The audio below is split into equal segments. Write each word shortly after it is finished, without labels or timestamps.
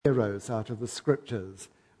heroes out of the scriptures.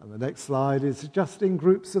 And the next slide is just in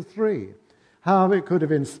groups of three. How it could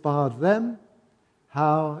have inspired them,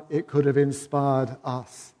 how it could have inspired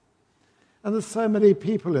us. And there's so many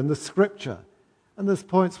people in the scripture, and there's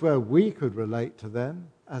points where we could relate to them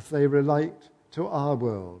as they relate to our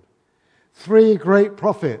world. Three great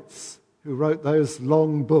prophets who wrote those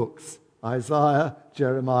long books, Isaiah,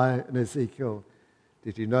 Jeremiah, and Ezekiel.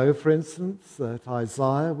 Did you know, for instance, that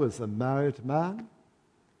Isaiah was a married man?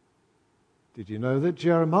 Did you know that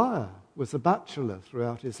Jeremiah was a bachelor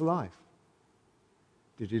throughout his life?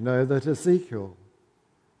 Did you know that Ezekiel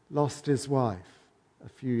lost his wife a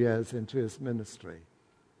few years into his ministry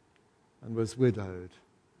and was widowed?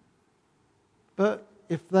 But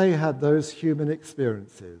if they had those human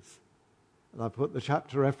experiences, and I put the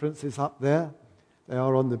chapter references up there, they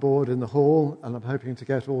are on the board in the hall, and I'm hoping to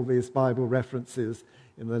get all these Bible references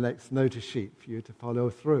in the next notice sheet for you to follow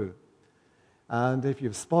through. And if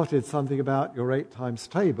you've spotted something about your 8 times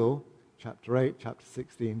table, chapter 8, chapter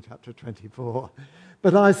 16, chapter 24.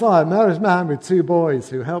 But Isaiah, a married man with 2 boys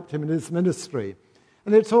who helped him in his ministry.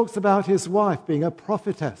 And it talks about his wife being a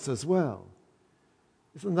prophetess as well.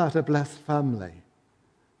 Isn't that a blessed family?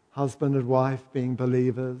 Husband and wife being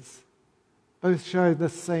believers, both showing the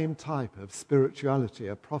same type of spirituality,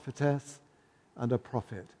 a prophetess and a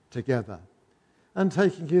prophet together. And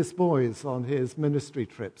taking his boys on his ministry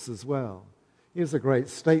trips as well. He's a great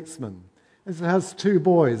statesman. He has 2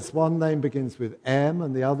 boys. One name begins with M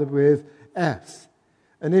and the other with S.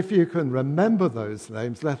 And if you can remember those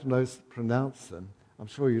names, let alone pronounce them, I'm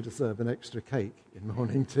sure you deserve an extra cake in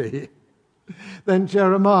morning tea. Then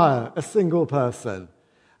Jeremiah, a single person.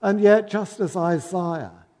 And yet, just as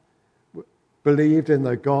Isaiah believed in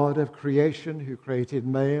the God of creation who created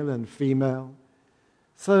male and female,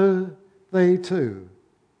 so they too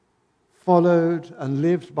followed and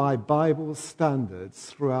lived by Bible standards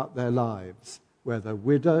throughout their lives, whether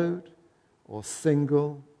widowed or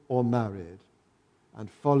single or married,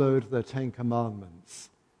 and followed the 10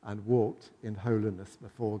 Commandments and walked in holiness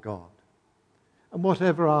before God. And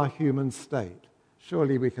whatever our human state,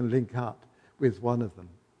 surely we can link up with one of them.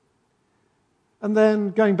 And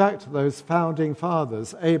then going back to those founding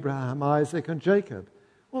fathers, Abraham, Isaac, and Jacob,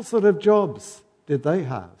 what sort of jobs did they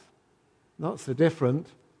have? Not so different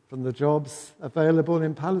from the jobs available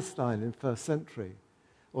in Palestine in first century,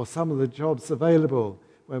 or some of the jobs available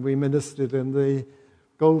when we ministered in the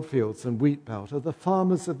goldfields and wheat belt, of the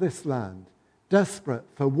farmers of this land, desperate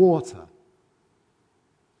for water,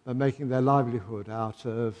 but making their livelihood out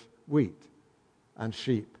of wheat and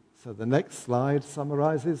sheep. So the next slide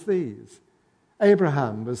summarizes these.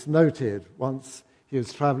 Abraham was noted once he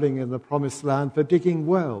was traveling in the promised land for digging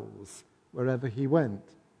wells wherever he went,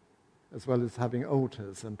 as well as having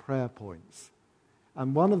altars and prayer points.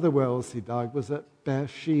 And one of the wells he dug was at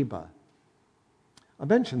Beersheba. I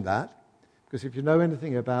mentioned that because if you know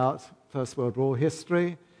anything about First World War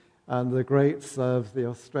history and the greats of the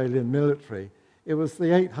Australian military, it was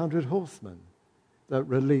the 800 horsemen that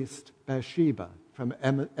released Beersheba from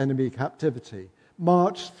enemy captivity,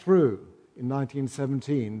 marched through in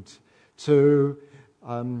 1917 to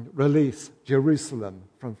release Jerusalem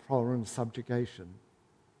from foreign subjugation.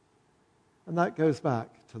 And that goes back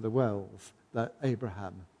to the wells that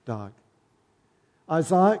Abraham dug.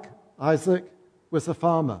 Isaac was a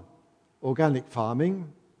farmer, organic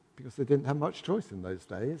farming, because they didn't have much choice in those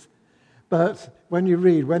days. But when you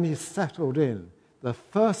read, when he settled in, the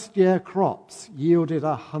first year crops yielded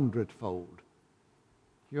 100-fold.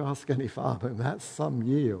 You ask any farmer, that's some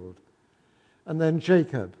yield. And then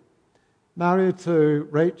Jacob, married to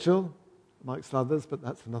Rachel, amongst others, but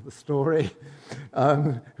that's another story,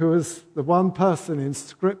 who was the one person in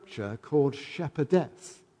Scripture called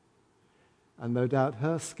shepherdess. And no doubt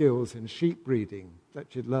her skills in sheep breeding that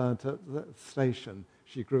she'd learned at the station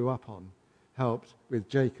she grew up on helped with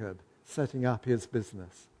Jacob setting up his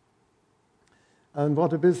business. And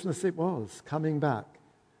what a business it was, coming back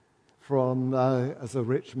from as a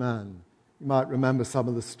rich man. You might remember some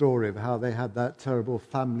of the story of how they had that terrible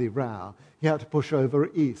family row. He had to push over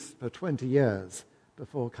east for 20 years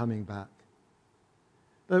before coming back.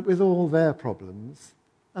 But with all their problems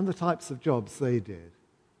and the types of jobs they did,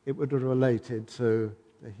 it would have related to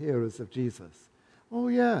the hearers of Jesus. Oh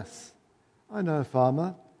yes, I know a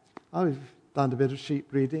farmer. I've done a bit of sheep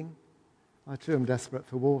breeding. I too am desperate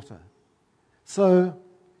for water. So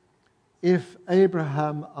if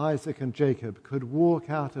Abraham, Isaac, and Jacob could walk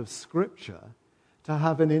out of Scripture to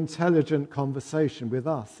have an intelligent conversation with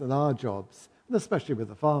us and our jobs, and especially with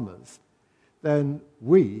the farmers, then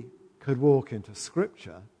we could walk into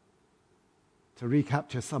Scripture to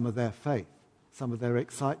recapture some of their faith some of their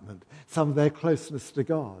excitement, some of their closeness to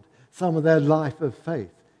God, some of their life of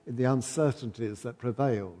faith in the uncertainties that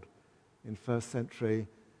prevailed in first century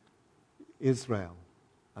Israel,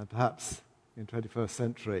 and perhaps in 21st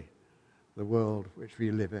century, the world which we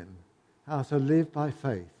live in. How to live by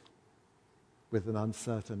faith with an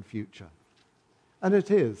uncertain future. And it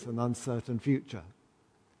is an uncertain future.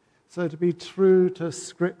 So to be true to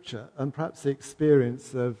Scripture, and perhaps the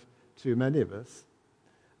experience of too many of us,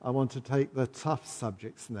 I want to take the tough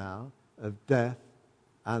subjects now of death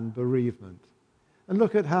and bereavement, and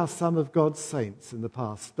look at how some of God's saints in the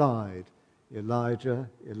past died: Elijah,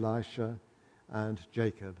 Elisha, and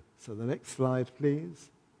Jacob. So the next slide, please.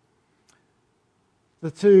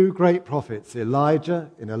 The two great prophets, Elijah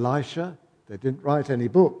and Elisha, they didn't write any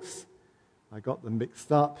books. I got them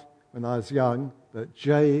mixed up when I was young, but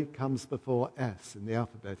J comes before S in the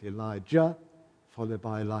alphabet. Elijah, followed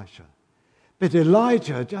by Elisha. But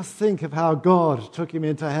Elijah, just think of how God took him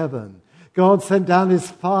into heaven. God sent down his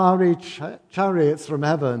fiery chariots from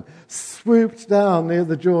heaven, swooped down near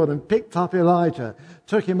the Jordan, picked up Elijah,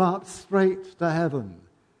 took him up straight to heaven.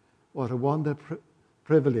 What a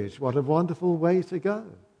privilege, what a wonderful way to go.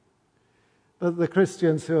 But the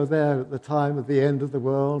Christians who are there at the time of the end of the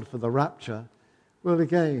world for the rapture will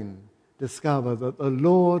again discover that the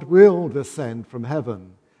Lord will descend from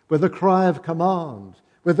heaven with a cry of command,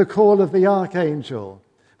 with the call of the archangel,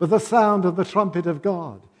 with the sound of the trumpet of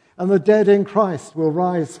God, and the dead in Christ will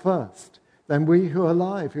rise first. Then we who are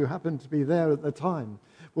alive, who happen to be there at the time,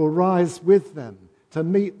 will rise with them to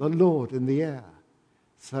meet the Lord in the air.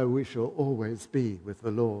 So we shall always be with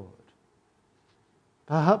the Lord.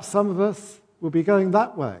 Perhaps some of us will be going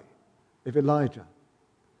that way of Elijah,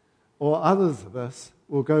 or others of us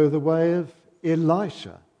will go the way of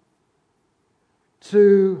Elisha.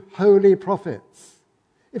 Two holy prophets.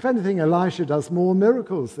 If anything, Elisha does more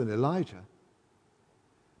miracles than Elijah.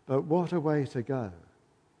 But what a way to go.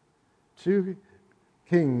 2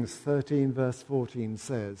 Kings 13 verse 14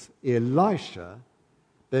 says, Elisha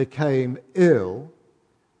became ill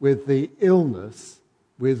with the illness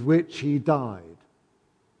with which he died.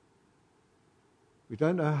 We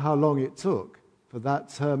don't know how long it took for that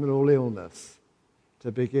terminal illness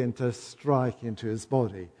to begin to strike into his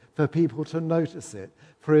body, for people to notice it,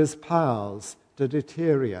 for his powers to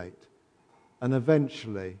deteriorate, and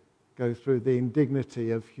eventually go through the indignity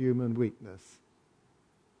of human weakness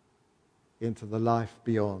into the life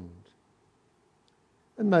beyond.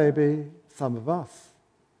 And maybe some of us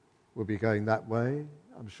will be going that way.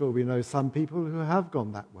 I'm sure we know some people who have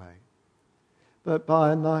gone that way. But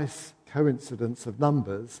by a nice coincidence of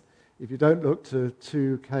numbers, if you don't look to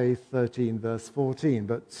 2K 13 verse 14,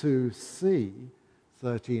 but 2C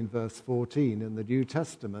 13 verse 14 in the New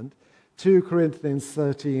Testament, 2 Corinthians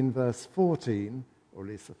 13 verse 14, or at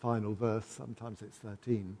least the final verse, sometimes it's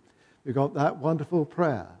 13, we've got that wonderful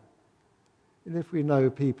prayer. And if we know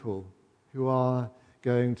people who are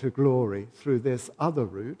going to glory through this other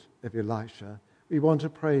route of Elisha, we want to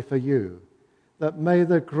pray for you, that may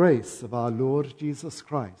the grace of our Lord Jesus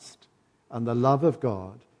Christ and the love of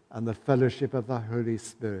God and the fellowship of the Holy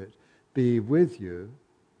Spirit be with you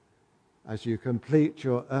as you complete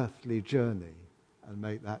your earthly journey and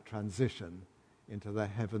make that transition into the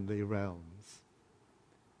heavenly realms.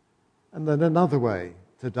 And then another way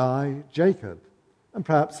to die, Jacob. And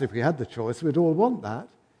perhaps if we had the choice, we'd all want that.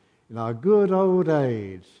 In our good old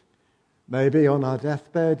age, maybe on our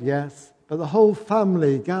deathbed, yes, but the whole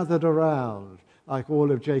family gathered around, like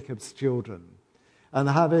all of Jacob's children, and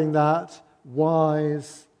having that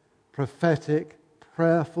wise, prophetic,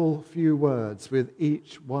 prayerful few words with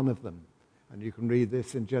each one of them. And you can read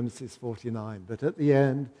this in Genesis 49. But at the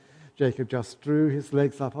end, Jacob just drew his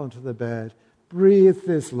legs up onto the bed, breathed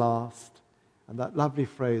his last, and that lovely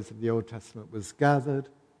phrase of the Old Testament was gathered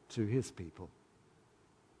to his people.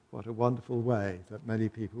 What a wonderful way that many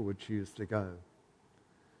people would choose to go.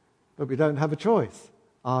 But we don't have a choice.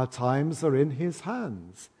 Our times are in his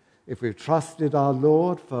hands. If we've trusted our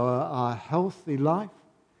Lord for our healthy life,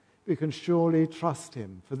 we can surely trust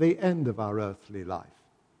him for the end of our earthly life,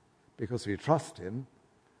 because we trust him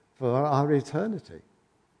for our eternity.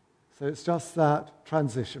 So it's just that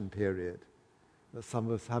transition period that some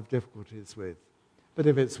of us have difficulties with. But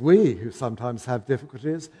if it's we who sometimes have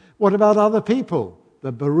difficulties, what about other people,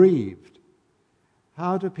 the bereaved?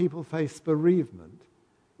 How do people face bereavement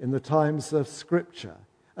in the times of Scripture?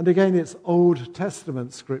 And again, it's Old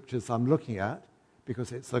Testament scriptures I'm looking at,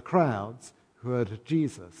 because it's the crowds who heard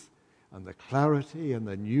Jesus and the clarity and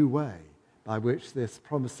the new way by which this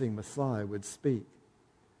promising Messiah would speak.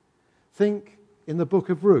 Think in the book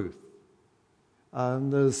of Ruth,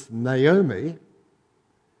 and there's Naomi,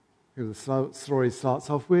 who the story starts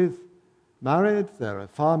off with, married, they're a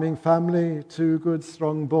farming family, 2 good,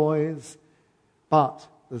 strong boys, but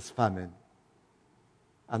there's famine.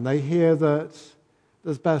 And they hear that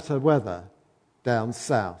there's better weather down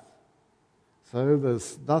south. So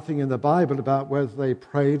there's nothing in the Bible about whether they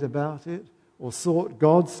prayed about it or sought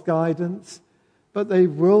God's guidance, but they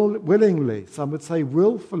willingly, some would say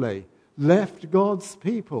willfully, left God's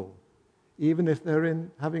people, even if they're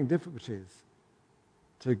having difficulties,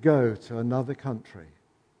 to go to another country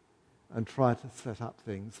and try to set up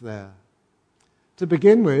things there. To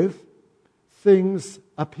begin with, things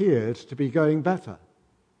appeared to be going better.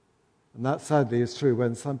 And that sadly is true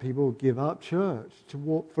when some people give up church. To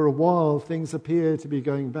walk for a while, things appear to be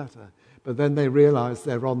going better. But then they realize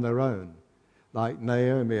they're on their own, like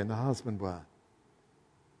Naomi and her husband were.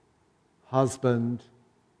 Husband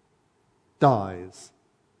dies.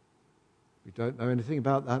 We don't know anything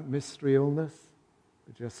about that mystery illness.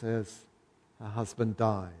 It just says her husband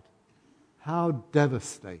died. How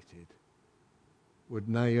devastated would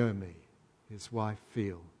Naomi, his wife,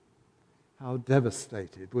 feel? How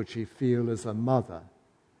devastated would she feel as a mother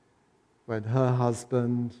when her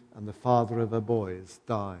husband and the father of her boys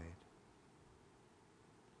died?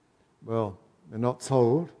 Well, we're not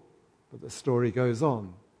told, but the story goes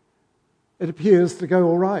on. It appears to go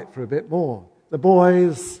all right for a bit more. The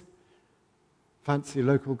boys fancy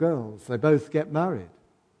local girls. They both get married.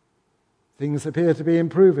 Things appear to be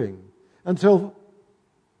improving until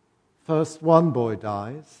first one boy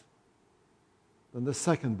dies, then the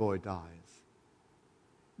second boy dies.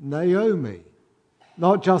 Naomi,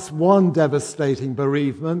 not just one devastating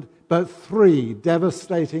bereavement, but 3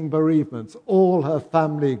 devastating bereavements, all her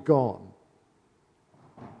family gone.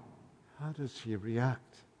 How does she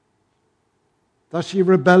react? Does she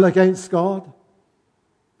rebel against God?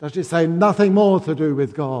 Does she say, nothing more to do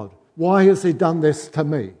with God? Why has he done this to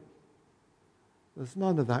me? There's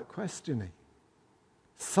none of that questioning.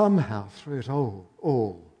 Somehow through it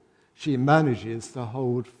all, she manages to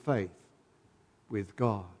hold faith with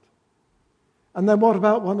God. And then what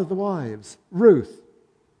about one of the wives? Ruth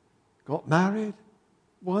got married.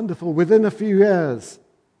 Wonderful. Within a few years,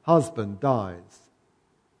 husband dies.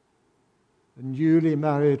 A newly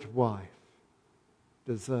married wife,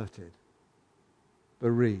 deserted,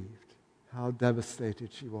 bereaved. How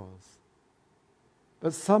devastated she was.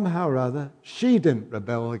 But somehow or other, she didn't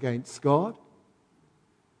rebel against God.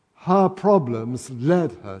 Her problems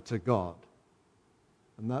led her to God.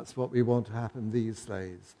 And that's what we want to happen these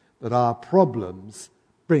days, that our problems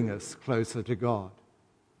bring us closer to God.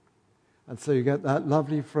 And so you get that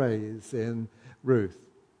lovely phrase in Ruth.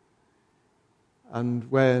 And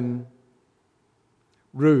when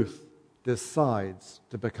Ruth decides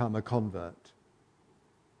to become a convert,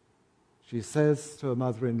 she says to her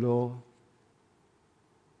mother-in-law,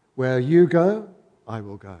 where you go, I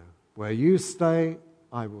will go. Where you stay,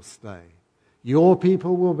 I will stay. Your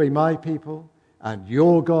people will be my people, and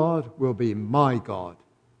your God will be my God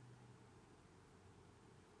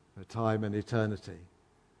for time and eternity.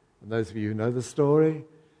 And those of you who know the story,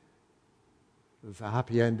 there's a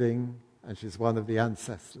happy ending, and she's one of the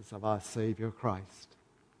ancestors of our Saviour Christ.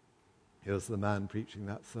 Here's the man preaching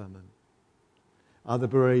that sermon. Other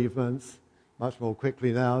bereavements, much more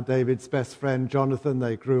quickly now. David's best friend, Jonathan,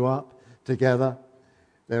 they grew up together.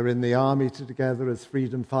 They're in the army together as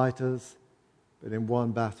freedom fighters. But in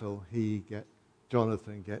one battle,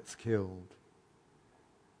 Jonathan gets killed.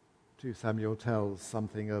 2 Samuel tells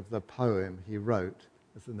something of the poem he wrote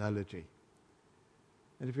as an elegy.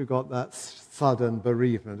 And if you've got that sudden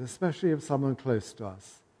bereavement, especially of someone close to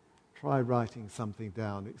us, try writing something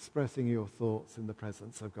down, expressing your thoughts in the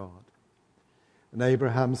presence of God. And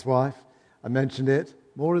Abraham's wife, I mentioned it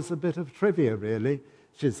more as a bit of trivia, really.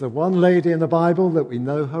 She's the one lady in the Bible that we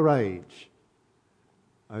know her age.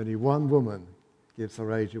 Only one woman gives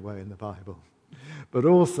her age away in the Bible. But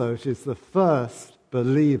also, she's the first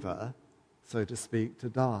believer, so to speak, to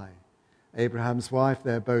die. Abraham's wife,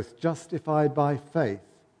 they're both justified by faith,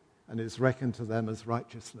 and it's reckoned to them as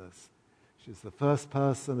righteousness. She's the first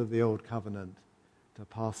person of the Old Covenant to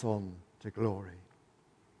pass on to glory.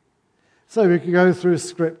 So we could go through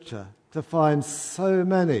Scripture to find so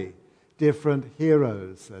many different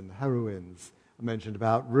heroes and heroines. I mentioned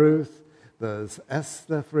about Ruth. There's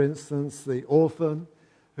Esther, for instance, the orphan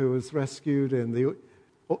who was rescued in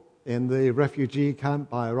the refugee camp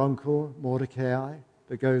by her uncle, Mordecai,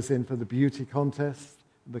 that goes in for the beauty contest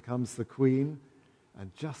and becomes the queen,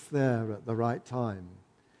 and just there at the right time.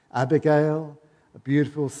 Abigail, a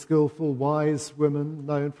beautiful, skillful, wise woman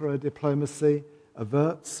known for her diplomacy,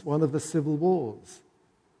 averts one of the civil wars.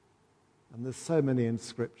 And there's so many in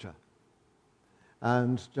Scripture.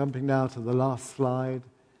 And jumping now to the last slide,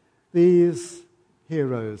 these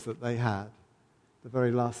heroes that they had, the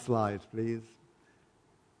very last slide, please.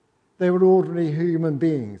 They were ordinary human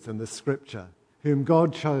beings in the Scripture, whom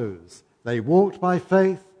God chose. They walked by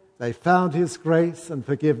faith, they found his grace and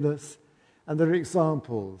forgiveness, and they're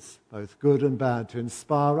examples, both good and bad, to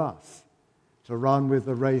inspire us to run with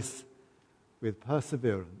the race with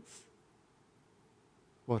perseverance.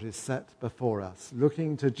 What is set before us,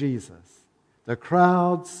 looking to Jesus. The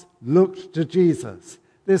crowds looked to Jesus,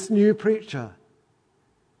 this new preacher.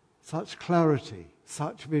 Such clarity,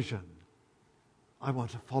 such vision. I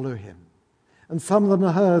want to follow him. And some of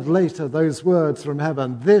them heard later those words from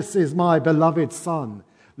heaven, "This is my beloved Son,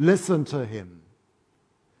 listen to him."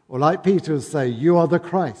 Or like Peter would say, "You are the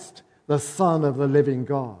Christ, the Son of the living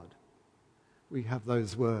God." We have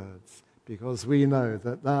those words because we know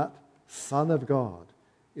that that Son of God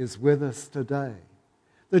is with us today.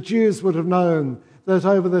 The Jews would have known that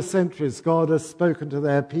over the centuries God has spoken to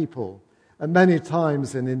their people, and many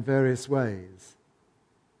times and in various ways.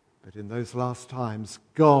 But in those last times,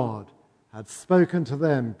 God had spoken to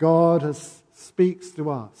them. God speaks to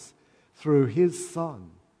us through his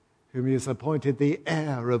Son, whom he has appointed the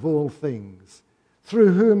heir of all things,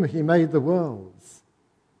 through whom he made the worlds.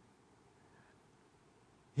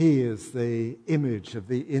 He is the image of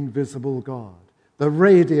the invisible God, the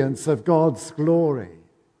radiance of God's glory,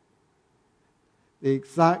 the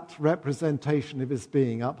exact representation of his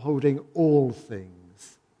being, upholding all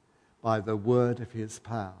things by the word of his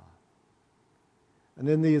power. And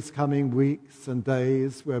in these coming weeks and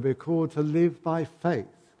days, where we're called to live by faith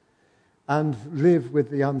and live with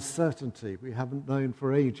the uncertainty we haven't known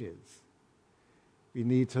for ages, we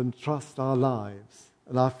need to entrust our lives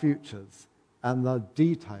and our futures and the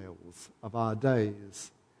details of our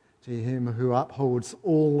days to him who upholds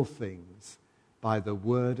all things by the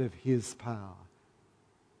word of his power.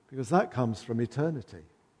 Because that comes from eternity.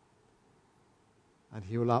 And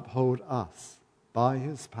he will uphold us by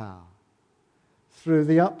his power through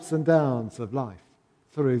the ups and downs of life,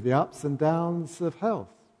 through the ups and downs of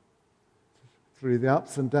health, through the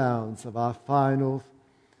ups and downs of our final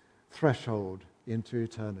threshold into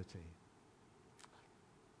eternity.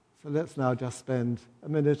 So let's now just spend a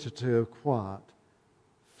minute or two of quiet,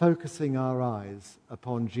 focusing our eyes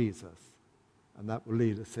upon Jesus, and that will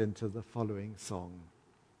lead us into the following song.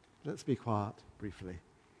 Let's be quiet briefly.